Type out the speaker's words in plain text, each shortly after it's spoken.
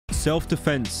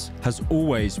Self-defense has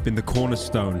always been the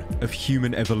cornerstone of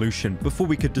human evolution. Before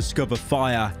we could discover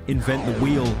fire, invent the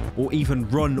wheel, or even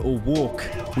run or walk,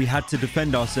 we had to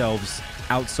defend ourselves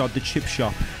outside the chip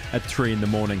shop at 3 in the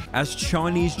morning. As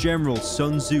Chinese General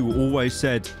Sun Tzu always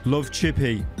said, love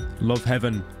Chippy, love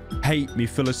heaven. Hate me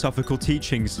philosophical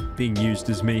teachings being used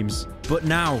as memes. But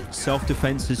now,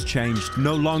 self-defense has changed.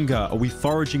 No longer are we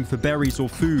foraging for berries or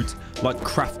food like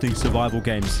crafting survival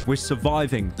games. We're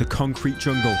surviving the concrete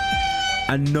jungle.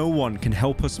 And no one can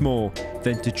help us more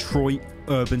than Detroit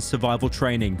Urban Survival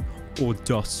Training, or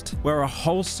DUST, where a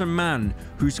wholesome man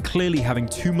who's clearly having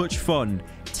too much fun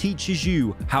teaches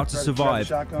you how to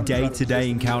survive day-to-day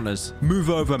encounters. Move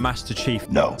over, Master Chief.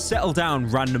 No. Settle down,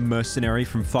 random mercenary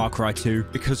from Far Cry 2,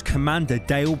 because Commander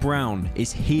Dale Brown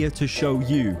is here to show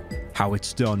you how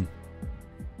it's done.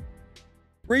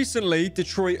 Recently,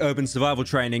 Detroit Urban Survival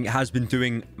Training has been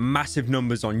doing massive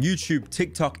numbers on YouTube,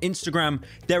 TikTok, Instagram.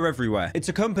 They're everywhere. It's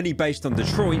a company based on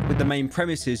Detroit with the main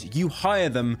premises you hire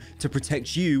them to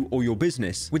protect you or your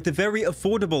business with the very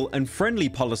affordable and friendly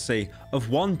policy of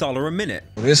 $1 a minute.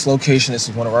 This location, this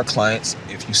is one of our clients.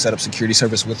 If you set up security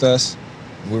service with us,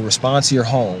 we'll respond to your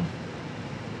home.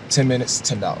 10 minutes,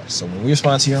 $10. So when we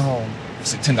respond to your home,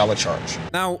 it's a $10 charge.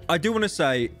 Now, I do want to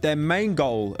say their main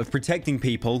goal of protecting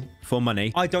people for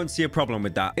money, I don't see a problem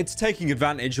with that. It's taking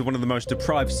advantage of one of the most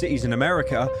deprived cities in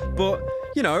America, but,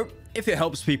 you know, if it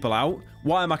helps people out,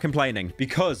 why am I complaining?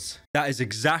 Because that is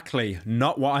exactly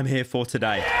not what I'm here for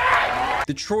today.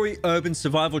 Detroit Urban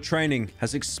Survival Training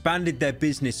has expanded their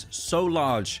business so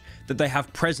large that they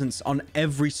have presence on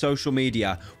every social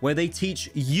media where they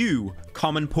teach you,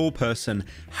 common poor person,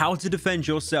 how to defend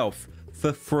yourself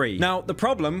for free. Now, the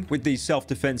problem with these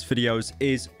self-defense videos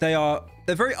is they're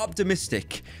very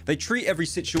optimistic. They treat every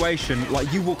situation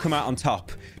like you will come out on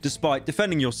top, despite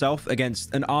defending yourself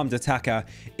against an armed attacker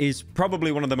is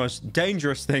probably one of the most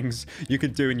dangerous things you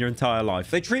can do in your entire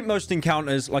life. They treat most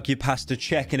encounters like you passed a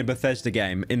check in a Bethesda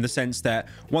game, in the sense that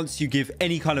once you give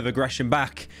any kind of aggression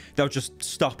back, they'll just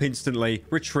stop instantly,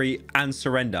 retreat, and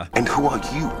surrender. And who are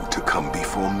you to come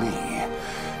before me?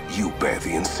 You bear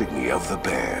the insignia of the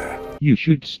bear. You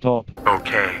should stop.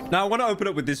 Okay. Now, I want to open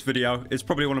up with this video. It's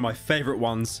probably one of my favorite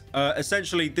ones.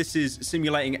 Essentially, this is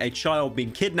simulating a child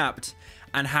being kidnapped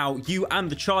and how you and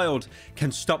the child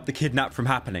can stop the kidnap from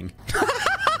happening.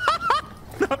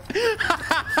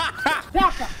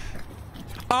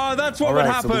 Oh, that's what would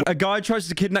happen. So a guy tries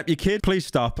to kidnap your kid. Please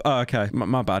stop. Oh, okay.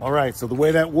 My bad. All right. So the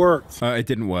way that worked. It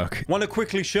didn't work. Want to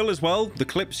quickly chill as well? The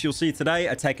clips you'll see today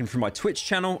are taken from my Twitch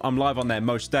channel. I'm live on there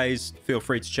most days. Feel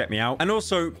free to check me out. And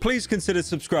also, please consider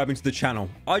subscribing to the channel.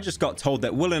 I just got told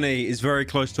that Willany is very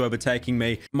close to overtaking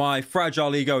me. My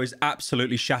fragile ego is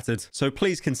absolutely shattered. So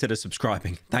please consider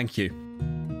subscribing. Thank you.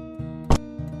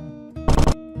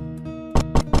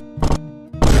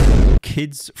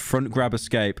 Kids front grab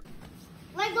escape.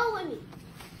 Let go with me.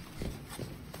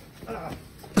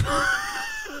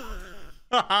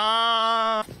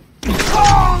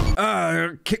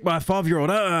 Kick my 5-year-old.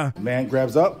 Man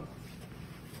grabs up.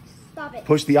 Stop it.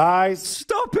 Push the eyes.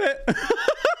 Stop it.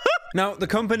 Now, the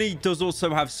company does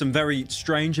also have some very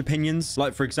strange opinions.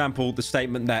 Like, for example, the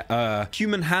statement that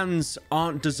human hands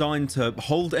aren't designed to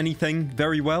hold anything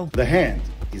very well. The hand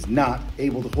is not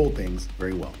able to hold things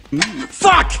very well.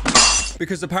 Fuck!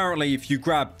 Because apparently, if you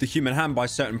grab the human hand by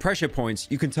certain pressure points,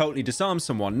 you can totally disarm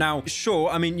someone. Now,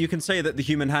 sure, I mean, you can say that the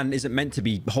human hand isn't meant to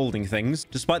be holding things,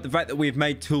 despite the fact that we've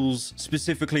made tools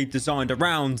specifically designed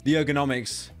around the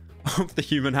ergonomics of the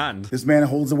human hand. This man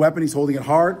holds a weapon. He's holding it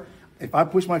hard. If I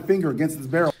push my finger against this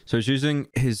barrel. So he's using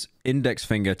his index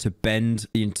finger to bend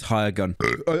the entire gun.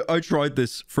 I tried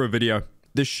this for a video.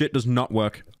 This shit does not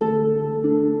work.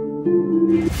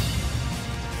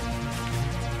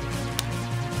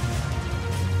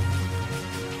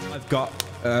 I've got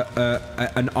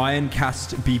an iron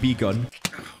cast BB gun.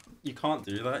 You can't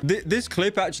do that. This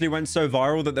clip actually went so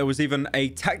viral that there was even a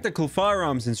tactical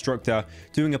firearms instructor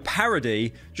doing a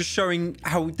parody just showing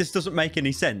how this doesn't make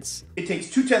any sense. It takes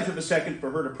 0.2 of a second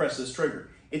for her to press this trigger.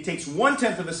 It takes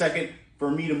 1/10 of a second for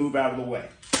me to move out of the way.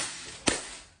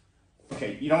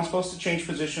 Okay, you're not supposed to change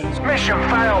positions. Mission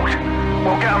failed.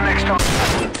 We'll get them next time.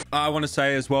 I want to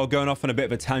say as well, going off on a bit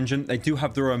of a tangent, they do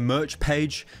have their own merch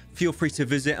page. Feel free to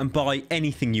visit and buy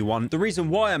anything you want. The reason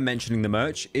why I'm mentioning the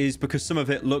merch is because some of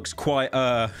it looks quite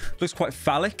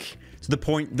phallic, to the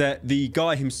point that the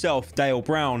guy himself, Dale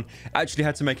Brown, actually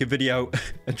had to make a video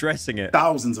addressing it.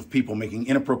 Thousands of people making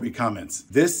inappropriate comments.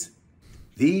 These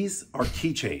are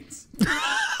keychains.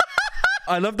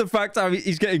 I love the fact how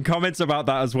he's getting comments about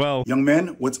that as well. Young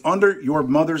men, what's under your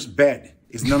mother's bed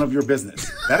is none of your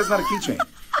business. That is not a keychain.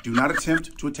 Do not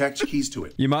attempt to attach keys to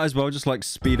it. You might as well just like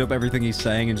speed up everything he's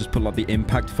saying and just put like the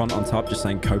impact font on top, just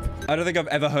saying cope. I don't think I've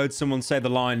ever heard someone say the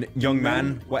line, "Young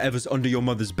man, whatever's under your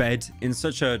mother's bed," in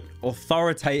such a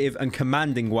authoritative and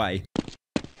commanding way.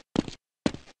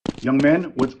 Young men,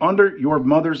 what's under your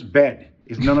mother's bed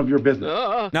is none of your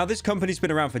business. Now, this company's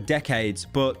been around for decades,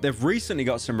 but they've recently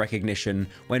got some recognition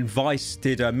when Vice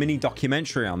did a mini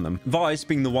documentary on them. Vice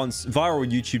being the once viral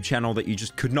YouTube channel that you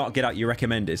just could not get out your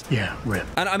recommended. Yeah, rip.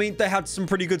 And I mean, they had some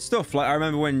pretty good stuff. Like, I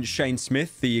remember when Shane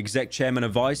Smith, the exec chairman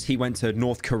of Vice, he went to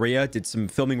North Korea, did some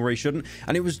filming where he shouldn't,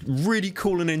 and it was really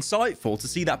cool and insightful to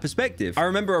see that perspective. I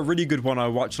remember a really good one I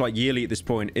watch like yearly at this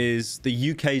point is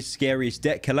the UK's scariest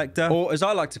debt collector, or as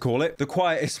I like to call it, the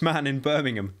quietest man in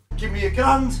Birmingham. Give me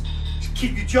 £1,000,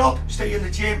 keep your job, stay in the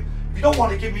gym. If you don't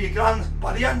want to give me £1,000,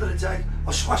 by the end of the day,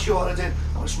 I'll smash your head in.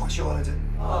 I'll smash your head in.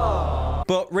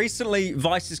 But recently,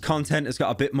 Vice's content has got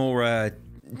a bit more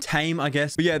tame, I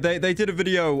guess. But yeah, they did a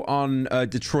video on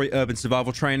Detroit urban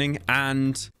survival training,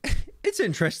 and it's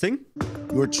interesting.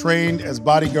 You're trained as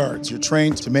bodyguards. You're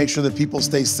trained to make sure that people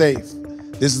stay safe.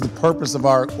 This is the purpose of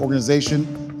our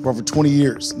organization for over 20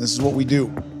 years, and this is what we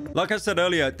do. Like I said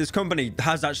earlier, this company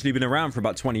has actually been around for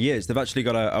about 20 years. They've actually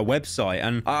got a website,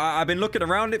 and I've been looking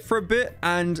around it for a bit,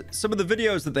 and some of the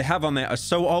videos that they have on there are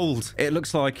so old. It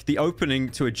looks like the opening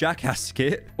to a Jackass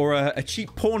skit or a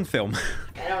cheap porn film.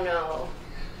 I don't know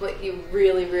what you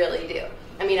really, really do.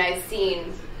 I mean, I've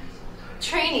seen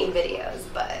training videos,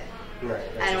 but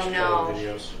I don't know.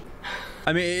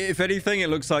 I mean, if anything, it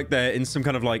looks like they're in some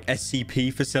kind of like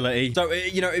SCP facility. So,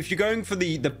 you know, if you're going for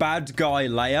the bad guy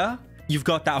layer, you've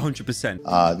got that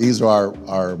 100%. These are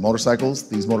our motorcycles.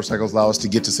 These motorcycles allow us to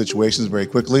get to situations very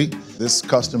quickly. This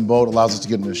custom boat allows us to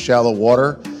get into shallow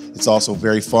water. It's also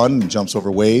very fun, jumps over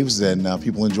waves, and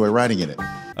people enjoy riding in it.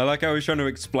 I like how I was trying to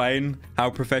explain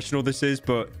how professional this is,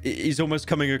 but he's almost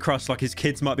coming across like his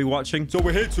kids might be watching. So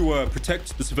we're here to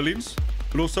protect the civilians,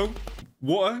 but also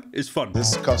water is fun.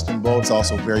 This custom boat is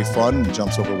also very fun,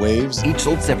 jumps over waves. Each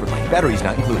sold separately, batteries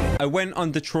not included. I went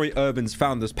on Detroit Urban's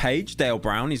founder's page, Dale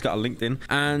Brown, he's got a LinkedIn,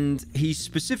 and he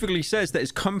specifically says that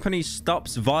his company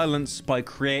stops violence by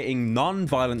creating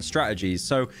non-violent strategies.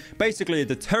 So basically a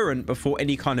deterrent before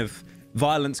any kind of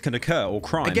violence can occur or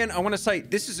crime. Again, I want to say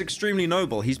this is extremely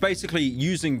noble. He's basically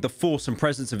using the force and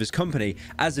presence of his company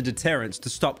as a deterrent to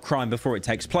stop crime before it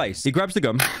takes place. He grabs the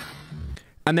gun,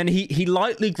 and then he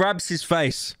lightly grabs his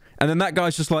face. And then that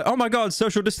guy's just like, oh my God,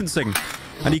 social distancing.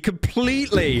 And he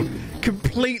completely,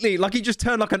 like he just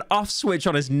turned like an off switch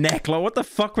on his neck. Like, what the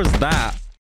fuck was that?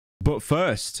 But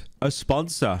first, a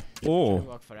sponsor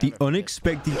or the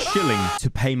unexpected shilling to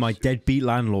pay my deadbeat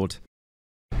landlord.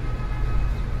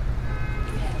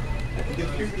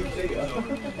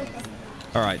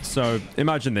 All right, so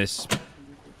imagine this.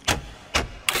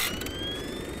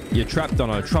 You're trapped on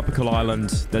a tropical island.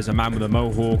 There's a man with a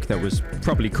mohawk that was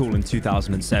probably cool in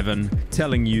 2007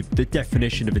 telling you the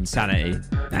definition of insanity.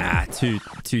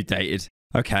 Too dated.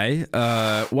 Okay,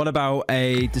 what about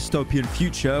a dystopian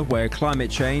future where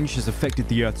climate change has affected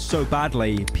the Earth so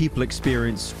badly, people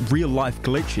experience real-life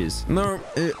glitches? No,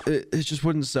 it just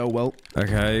wouldn't sell well.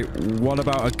 Okay, what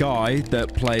about a guy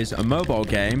that plays a mobile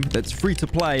game that's free to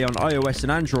play on iOS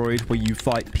and Android where you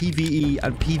fight PvE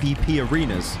and PvP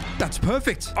arenas? That's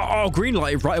perfect. Oh, green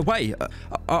light right away.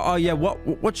 Yeah,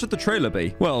 what should the trailer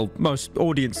be? Well, most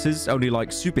audiences only like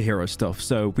superhero stuff,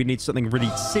 so we need something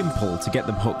really simple to get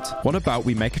them hooked. What about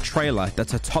we make a trailer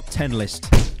that's a top 10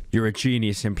 list? You're a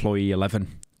genius, employee 11.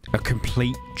 A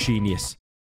complete genius.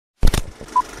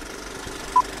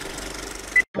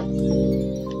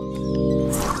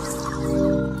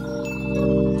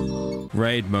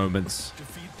 Raid moments.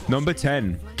 Number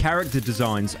 10. Character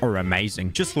designs are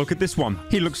amazing. Just look at this one.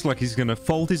 He looks like he's gonna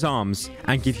fold his arms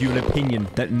and give you an opinion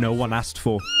that no one asked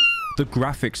for. The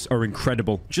graphics are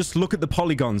incredible. Just look at the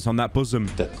polygons on that bosom.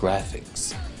 The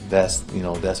graphics. That's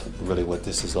really what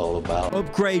this is all about.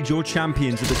 Upgrade your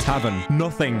champions at the tavern.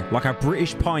 Nothing like a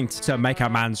British pint to make a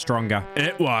man stronger.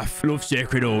 Wife, love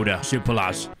Sacred Order. Simple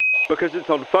as. Because it's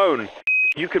on phone,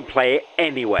 you can play it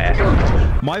anywhere.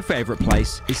 My favorite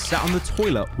place is sat on the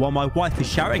toilet while my wife is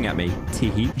shouting at me.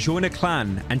 Teehee. Join a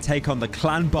clan and take on the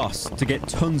clan boss to get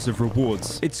tons of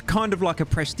rewards. It's kind of like a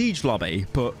prestige lobby,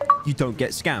 but you don't get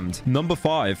scammed. Number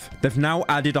 5. They've now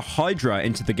added a Hydra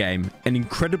into the game, an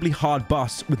incredibly hard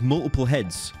boss with multiple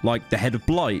heads, like the head of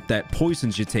Blight that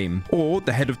poisons your team, or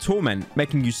the head of Torment,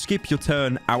 making you skip your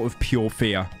turn out of pure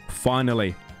fear.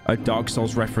 Finally, a Dark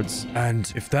Souls reference.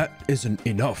 And if that isn't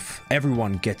enough,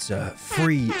 everyone gets a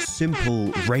free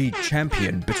simple raid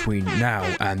champion between now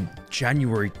and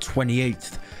January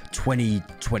 28th,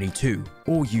 2022.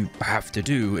 All you have to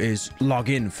do is log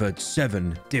in for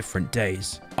 7 different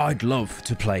days. I'd love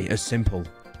to play as simple.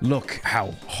 Look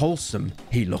how wholesome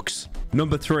he looks.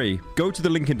 Number 3, go to the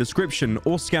link in description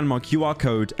or scan my QR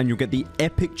code and you'll get the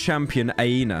epic champion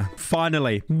Aina.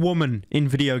 Finally, woman in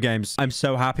video games. I'm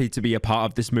so happy to be a part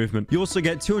of this movement. You also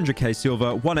get 200k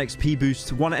silver, 1 XP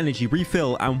boost, 1 energy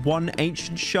refill, and 1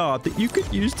 ancient shard that you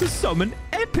could use to summon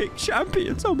epic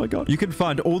champions. Oh my god. You can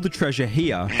find all the treasure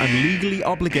here. I'm legally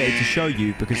obligated to show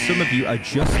you because some of you are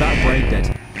just that brain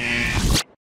dead.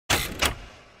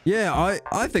 Yeah,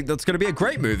 I think that's going to be a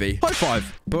great movie. High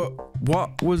five. But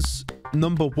what was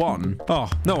number 1? Oh,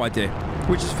 no idea.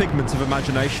 Which is figments of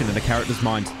imagination in a character's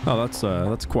mind. Oh,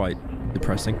 that's quite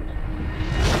depressing.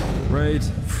 Raid,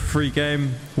 free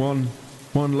game, 1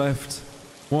 left,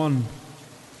 1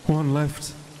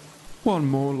 left, 1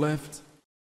 more left.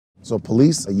 So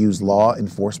police use law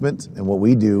enforcement, and what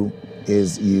we do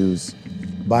is use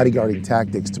bodyguarding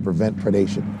tactics to prevent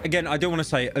predation. Again, I do want to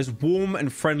say, as warm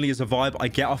and friendly as a vibe I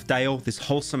get off Dale, this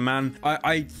wholesome man,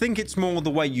 I think it's more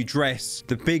the way you dress,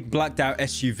 the big blacked out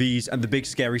SUVs and the big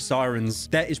scary sirens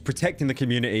that is protecting the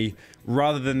community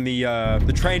rather than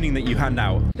the training that you hand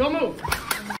out. Don't move.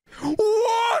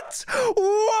 What?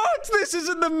 What? This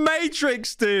isn't the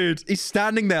Matrix, dude. He's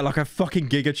standing there like a fucking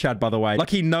Giga Chad, by the way. Like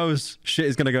he knows shit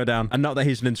is going to go down. And not that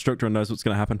he's an instructor and knows what's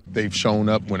going to happen. They've shown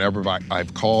up whenever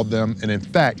I've called them. And in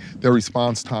fact, their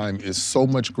response time is so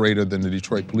much greater than the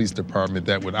Detroit Police Department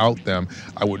that without them,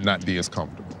 I would not be as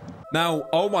comfortable. Now,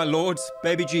 oh my Lord,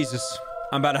 baby Jesus.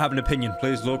 I'm about to have an opinion.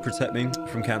 Please, Lord, protect me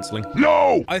from cancelling.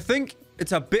 No! I think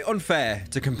it's a bit unfair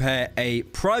to compare a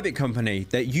private company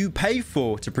that you pay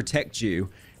for to protect you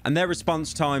and their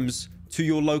response times to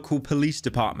your local police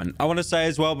department. I want to say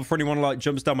as well, before anyone like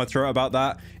jumps down my throat about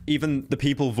that, even the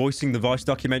people voicing the Vice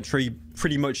documentary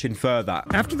pretty much infer that.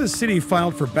 After the city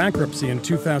filed for bankruptcy in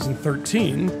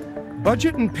 2013,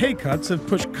 budget and pay cuts have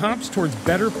pushed cops towards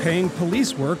better paying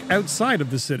police work outside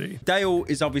of the city. Dale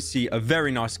is obviously a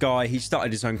very nice guy. He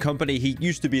started his own company. He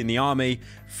used to be in the army,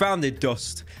 founded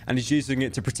Dust, and is using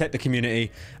it to protect the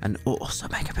community and also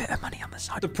make a bit of money on the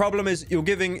side. The problem is you're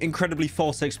giving incredibly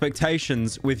false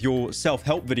expectations with your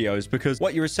self-help videos because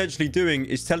what you're essentially doing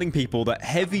is telling people that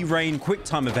heavy rain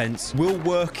QuickTime events will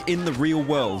work in the real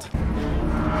world.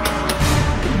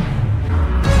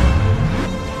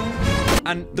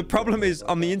 And the problem is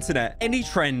on the internet, any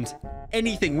trend,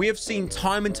 anything we have seen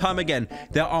time and time again,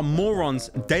 there are morons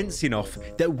dense enough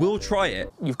that will try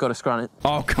it. You've got to scrun it.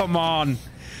 Oh, come on.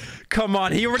 Come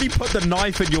on. He already put the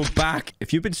knife in your back.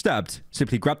 If you've been stabbed,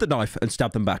 simply grab the knife and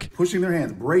stab them back. Pushing their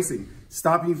hands, bracing,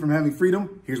 stopping you from having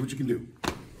freedom. Here's what you can do.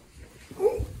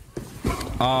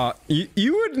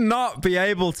 You would not be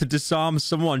able to disarm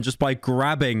someone just by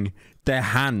grabbing their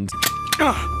hand.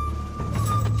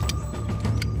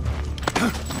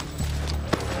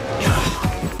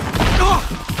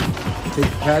 Take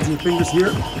the pads of your fingers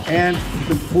here, and you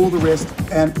can pull the wrist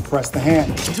and press the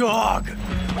hand. Dog!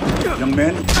 Young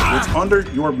man, what's under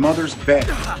your mother's bed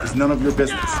is none of your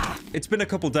business. It's been a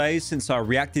couple days since I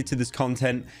reacted to this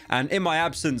content, and in my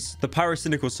absence, the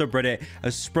Pyrocynical subreddit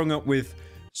has sprung up with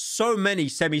so many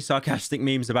semi-sarcastic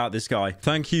memes about this guy.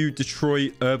 Thank you,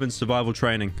 Detroit Urban Survival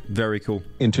Training. Very cool.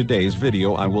 In today's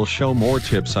video, I will show more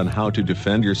tips on how to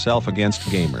defend yourself against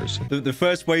gamers. The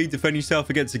first way you defend yourself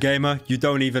against a gamer, you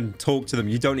don't even talk to them.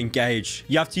 You don't engage.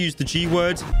 You have to use the G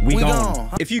word. We gone.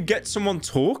 If you get someone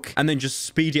talk and then just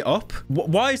speed it up,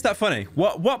 why is that funny?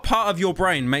 What part of your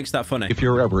brain makes that funny? If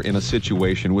you're ever in a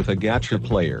situation with a gacha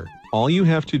player, all you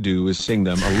have to do is sing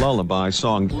them a lullaby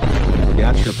song.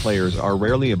 Gacha players are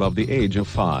rarely above the age of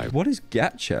 5. What is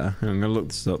gacha? I'm gonna look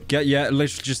this up. Yeah, literally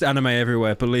just anime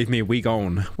everywhere. Believe me, we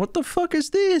gone. What the fuck is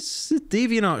this? This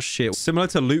DeviantArt shit. Similar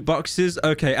to loot boxes.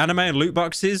 Okay, anime and loot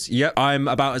boxes. Yep, I'm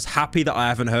about as happy that I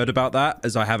haven't heard about that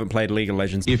as I haven't played League of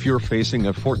Legends. If you're facing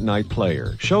a Fortnite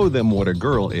player, show them what a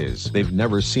girl is. They've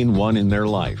never seen one in their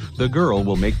life. The girl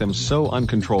will make them so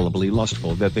uncontrollably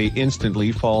lustful that they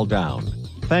instantly fall down.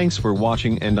 Thanks for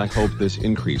watching, and I hope this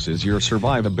increases your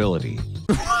survivability.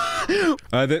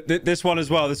 This one as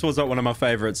well. This was one of my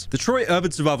favorites. Detroit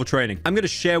Urban Survival Training. I'm going to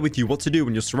share with you what to do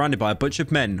when you're surrounded by a bunch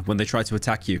of men when they try to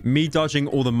attack you. Me dodging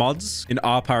all the mods in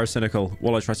our Pyrocynical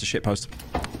while I try to shitpost.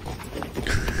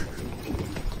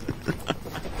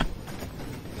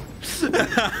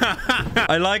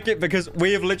 I like it because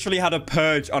we have literally had a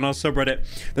purge on our subreddit.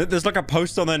 There's like a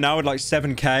post on there now with like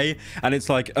 7K, and it's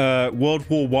like World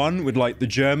War I with like the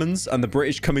Germans and the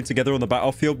British coming together on the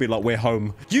battlefield, be like, we're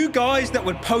home. You guys that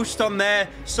would post on there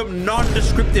some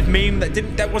non-descriptive meme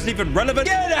that wasn't even relevant,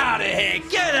 get out of here,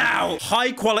 get out.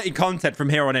 High quality content from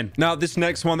here on in. Now, this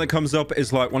next one that comes up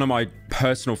is like one of my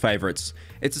personal favorites.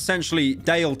 It's essentially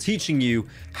Dale teaching you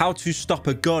how to stop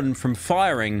a gun from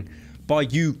firing by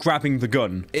you grabbing the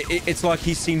gun. It's like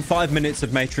he's seen 5 minutes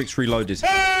of Matrix Reloaded.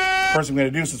 First thing we're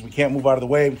gonna do, since we can't move out of the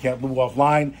way, we can't move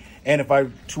offline, and if I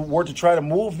were to try to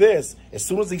move this, as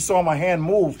soon as he saw my hand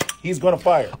move, he's gonna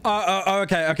fire.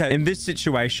 Okay. In this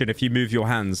situation, if you move your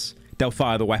hands, they'll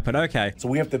fire the weapon. Okay. So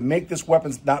we have to make this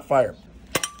weapon not fire.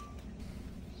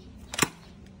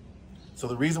 So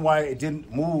the reason why it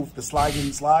didn't move, the slide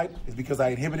didn't slide, is because I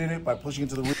inhibited it by pushing it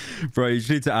to the rear. Bro, you just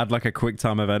need to add like a quick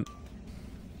time event.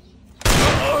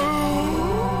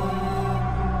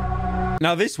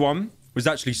 Now this one was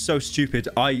actually so stupid,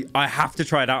 I have to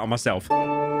try it out on myself.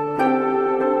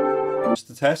 Just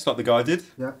a test like the guy did.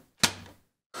 Yeah.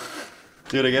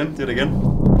 Do it again.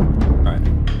 All right.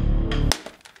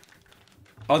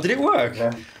 Oh, did it work?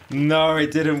 Yeah. No,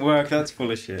 it didn't work. That's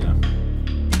full of shit.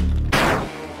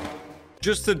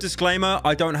 Just a disclaimer,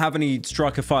 I don't have any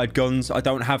striker-fired guns. I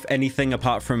don't have anything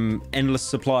apart from endless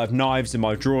supply of knives in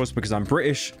my drawers because I'm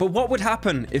British. But what would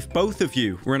happen if both of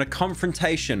you were in a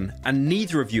confrontation and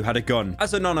neither of you had a gun?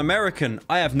 As a non-American,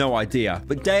 I have no idea.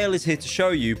 But Dale is here to show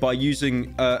you by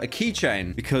using a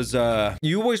keychain because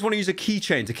you always want to use a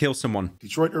keychain to kill someone.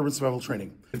 Detroit Urban Survival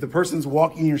Training. If the person's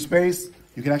walking in your space,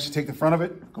 you can actually take the front of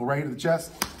it, go right into the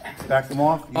chest, back them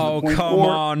off. Oh, come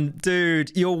on,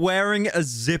 dude. You're wearing a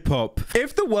zip up.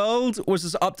 If the world was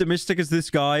as optimistic as this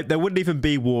guy, there wouldn't even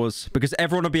be wars because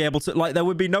everyone would be able to, like, there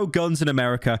would be no guns in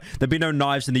America. There'd be no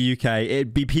knives in the UK.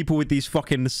 It'd be people with these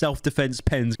fucking self-defense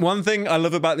pens. One thing I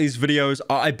love about these videos,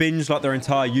 I binge like their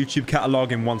entire YouTube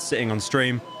catalog in one sitting on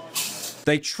stream.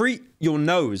 They treat your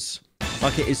nose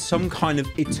like it is some kind of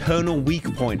eternal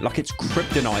weak point, like it's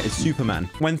kryptonite, it's Superman.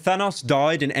 When Thanos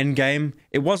died in Endgame,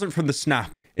 it wasn't from the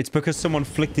snap. It's because someone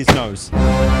flicked his nose.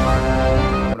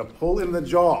 I'm gonna pull in the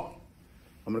jaw.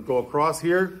 I'm gonna go across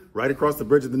here, right across the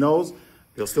bridge of the nose.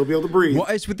 He'll still be able to breathe. What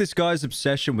is with this guy's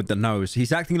obsession with the nose?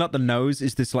 He's acting like the nose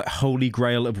is this like holy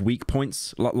grail of weak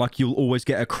points. Like you'll always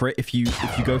get a crit if you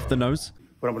go for the nose.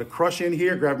 But I'm gonna crush in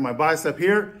here, grabbing my bicep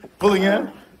here, pulling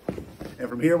in. And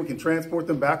from here, we can transport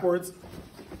them backwards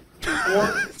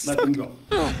or let them go.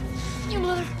 You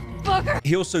motherfucker!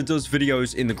 He also does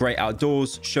videos in the great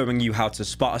outdoors showing you how to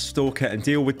spot a stalker and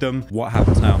deal with them. What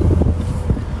happens now?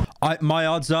 My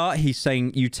odds are he's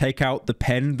saying you take out the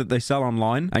pen that they sell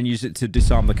online and use it to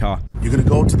disarm the car. You're gonna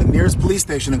go to the nearest police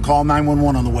station and call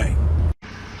 911 on the way.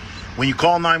 When you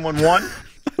call 911...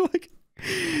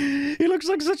 He looks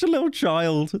like such a little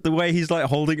child. The way he's like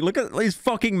holding, look at his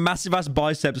fucking massive ass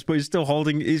biceps, but he's still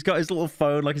holding, he's got his little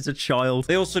phone like he's a child.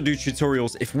 They also do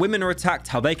tutorials if women are attacked,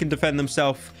 how they can defend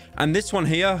themselves. And this one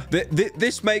here,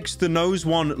 this makes the nose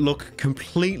one look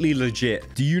completely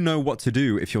legit. Do you know what to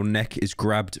do if your neck is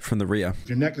grabbed from the rear? If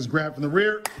your neck is grabbed from the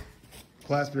rear,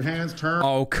 clasp your hands, turn.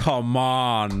 Oh, come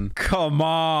on. Come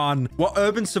on. What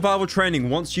urban survival training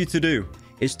wants you to do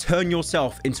is turn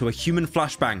yourself into a human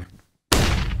flashbang.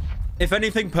 If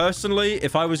anything, personally,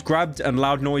 if I was grabbed and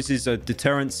loud noises are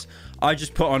deterrents, I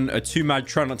just put on a too mad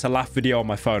try not to laugh video on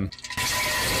my phone.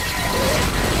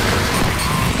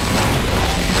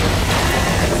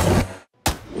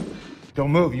 Don't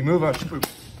move. You move, I'll shoot.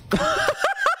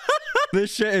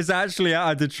 This shit is actually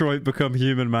out of Detroit Become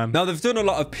Human, man. Now, they've done a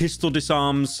lot of pistol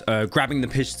disarms, grabbing the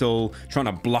pistol, trying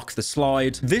to block the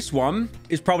slide. This one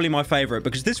is probably my favorite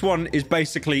because this one is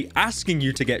basically asking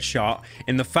you to get shot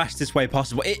in the fastest way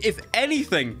possible. If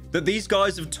anything that these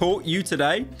guys have taught you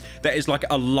today that is like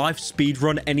a life speed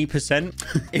run any percent,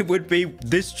 it would be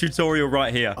this tutorial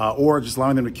right here. Or just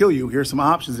allowing them to kill you. Here's some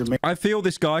options. I feel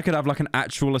this guy could have like an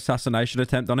actual assassination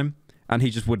attempt on him, and he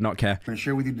just would not care. I'm going to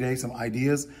share with you today some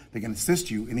ideas that can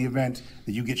assist you in the event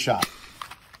that you get shot.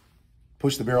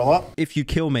 Push the barrel up. If you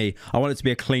kill me, I want it to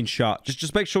be a clean shot.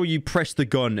 Just make sure you press the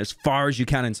gun as far as you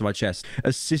can into my chest.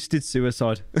 Assisted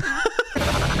suicide.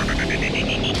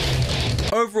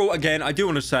 Overall, again, I do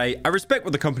want to say, I respect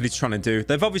what the company's trying to do.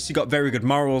 They've obviously got very good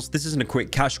morals. This isn't a quick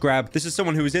cash grab. This is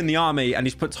someone who was in the army and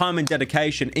he's put time and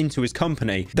dedication into his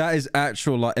company. That is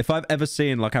actual, like, if I've ever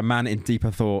seen, like, a man in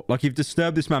deeper thought, like, you've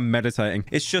disturbed this man meditating.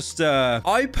 It's just,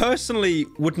 I personally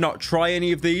would not try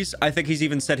any of these. I think he's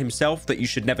even said himself that you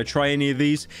should never try any of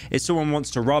these. If someone wants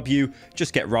to rob you,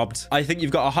 just get robbed. I think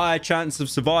you've got a higher chance of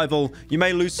survival. You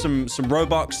may lose some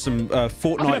Robux, some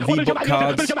Fortnite V-Buck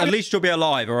cards. At least you'll be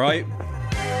alive, all right?